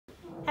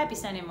Happy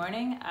Sunday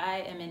morning. I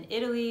am in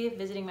Italy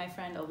visiting my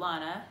friend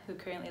Alana, who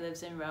currently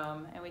lives in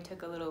Rome, and we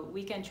took a little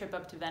weekend trip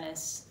up to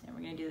Venice, and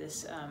we're going to do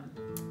this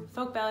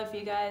folk ballad for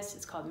you guys.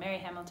 It's called Mary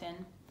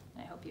Hamilton,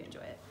 and I hope you enjoy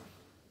it.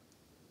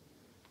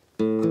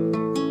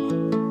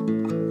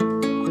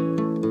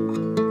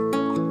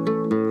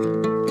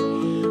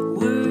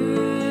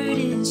 Word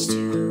is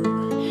to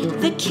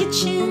the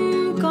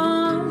kitchen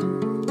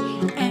gone,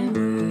 and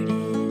word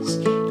is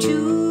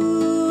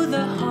to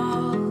the hall,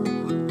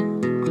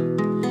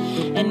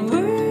 and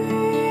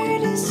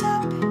word is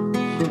up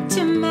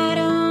to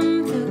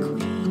Madam the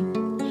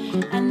Queen,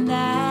 and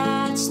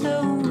that's the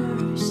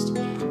worst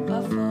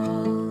of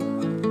all,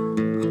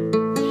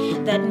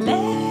 that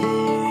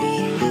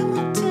Mary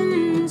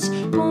Hamilton's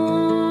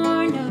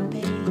born a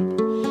babe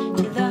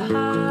to the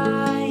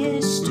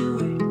highest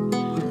steward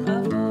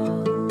of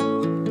all.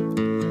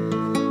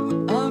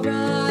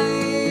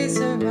 Arise,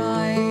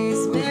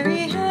 arise,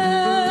 Mary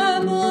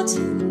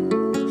Hamilton,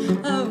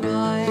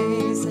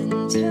 arise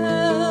and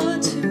tell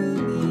to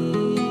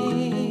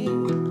me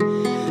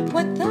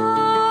what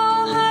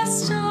thou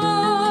hast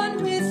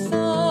done with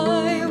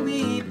thy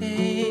wee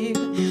babe.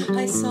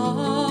 I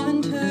saw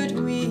and heard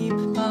weep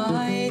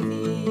by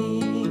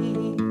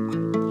thee.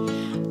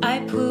 I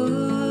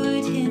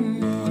put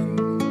him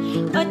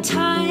in a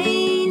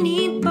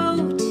tiny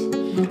boat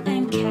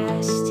and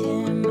cast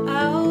him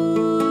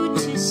out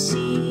to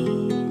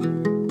sea,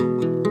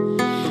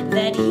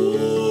 that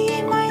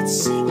he might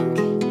sink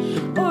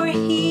or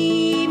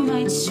he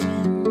might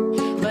swim,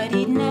 but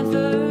he'd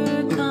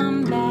never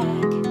come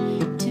back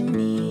to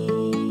me.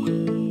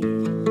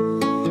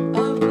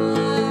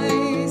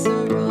 Arise,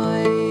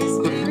 arise,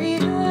 Mary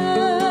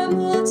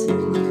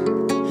Hamilton,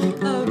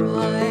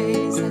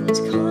 arise and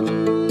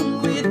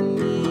come with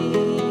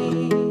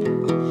me.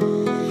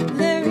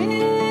 There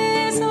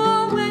is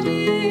a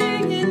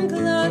wedding in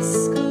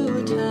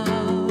Glasgow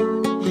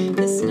town,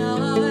 this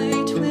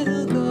night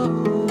we'll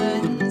go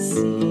and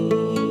see.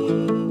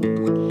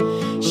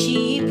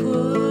 She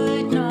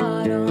put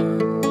not on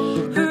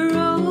her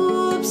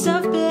robes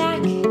of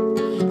black,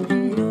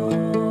 nor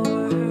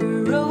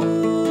her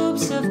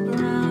robes of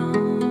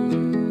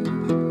brown,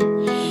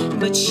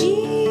 but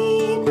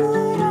she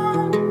put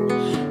on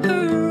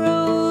her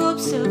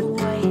robes of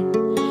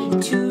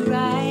white to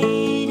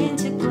ride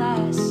into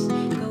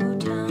Glasgow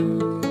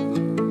town.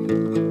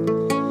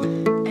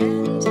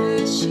 And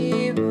as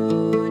she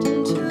rode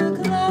into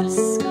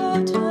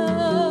Glasgow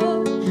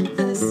town,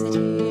 the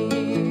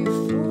city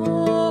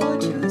for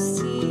to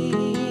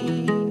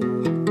see,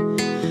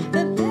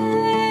 the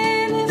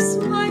bailiff's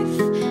wife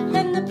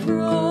and the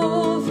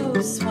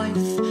provost's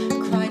wife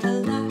cried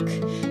alack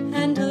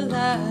and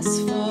alas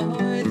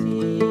for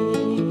thee.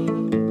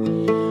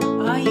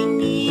 Ah, you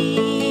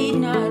need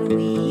not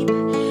weep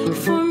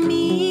for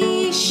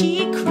me,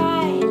 she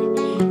cried,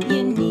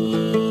 you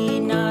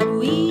need not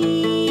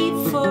weep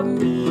for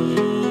me,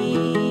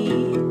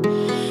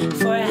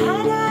 for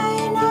had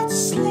I not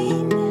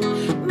slain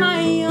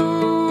my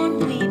own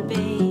wee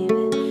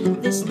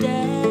babe, this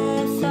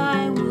death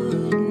I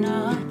would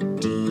not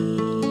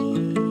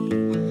deem.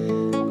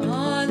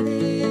 Ah,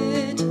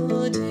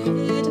 little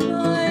did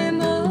my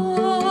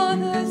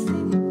mother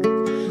think,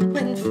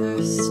 when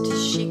first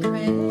she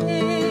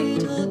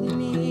cradled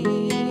me,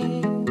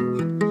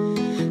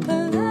 the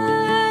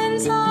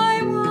lands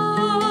I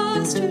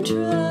was to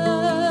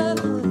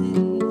travel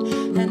in,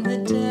 and the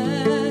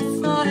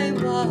death I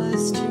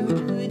was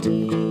to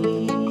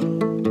deem.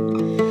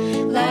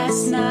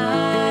 Last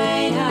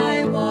night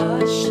I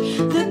washed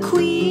the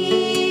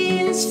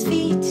Queen's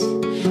feet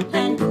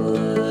and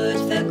put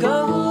the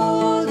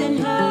gold in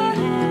her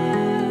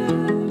hair,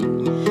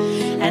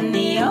 and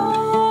the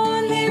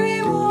only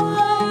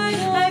reward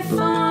I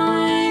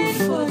find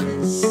for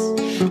this,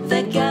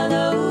 the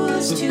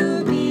gallows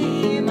to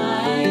be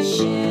my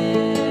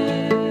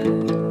share.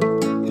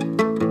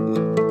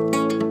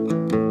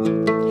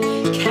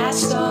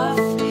 Cast off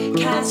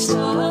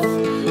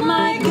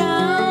my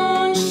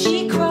gown,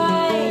 she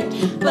cried,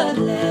 but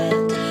let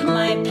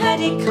my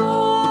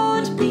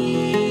petticoat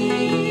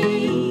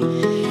be,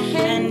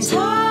 and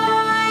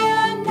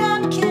tie a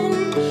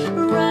napkin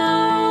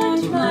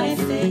round my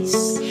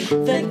face,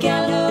 the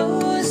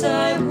gallows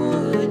I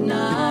would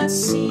not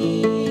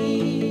see.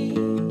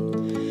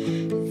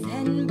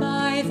 Then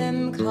by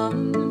them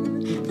come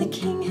the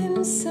king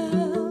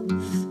himself,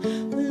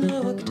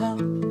 looked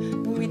up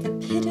with a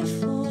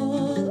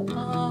pitiful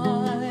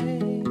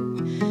eye.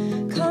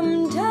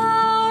 Come down,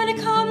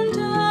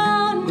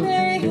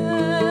 Mary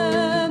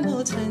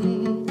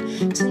Hamilton,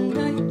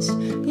 tonight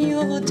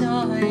you'll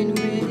dine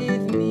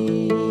with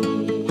me.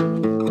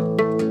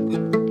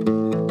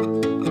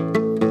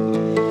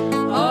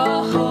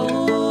 Oh,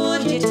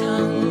 hold your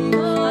tongue,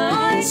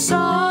 my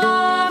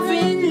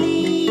sovereign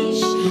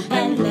liege,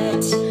 and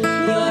let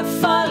your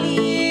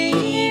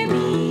folly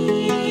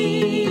be.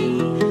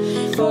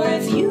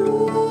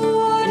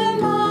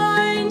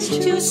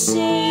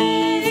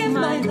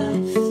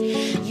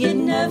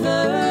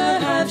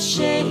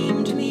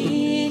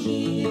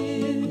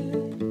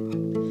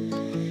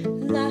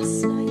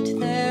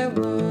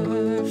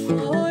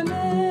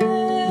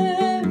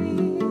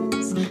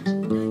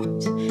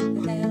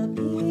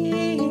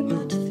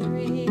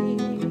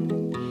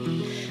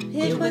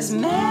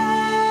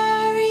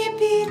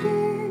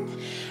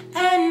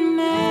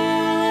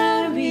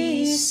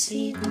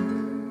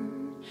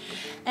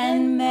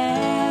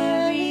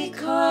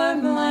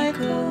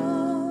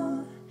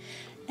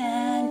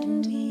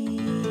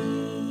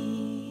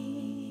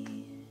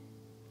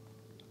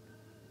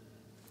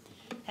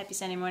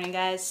 Sunday morning,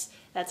 guys.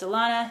 That's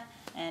Alana,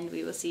 and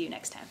we will see you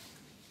next time.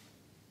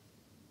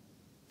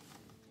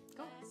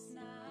 Go.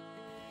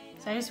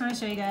 So I just want to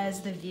show you guys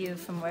the view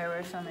from where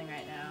we're filming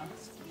right now.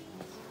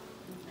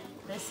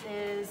 This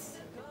is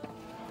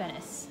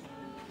Venice.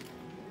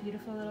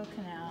 Beautiful little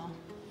canal.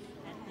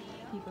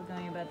 People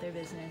going about their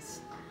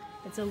business.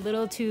 It's a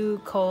little too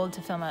cold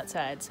to film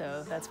outside,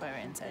 so that's why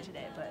we're inside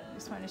today, but I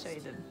just wanted to show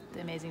you the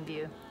amazing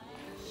view.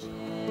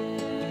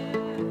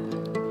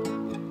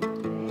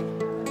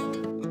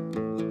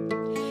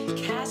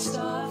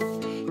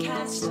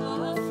 Cast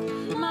off,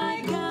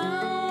 my God.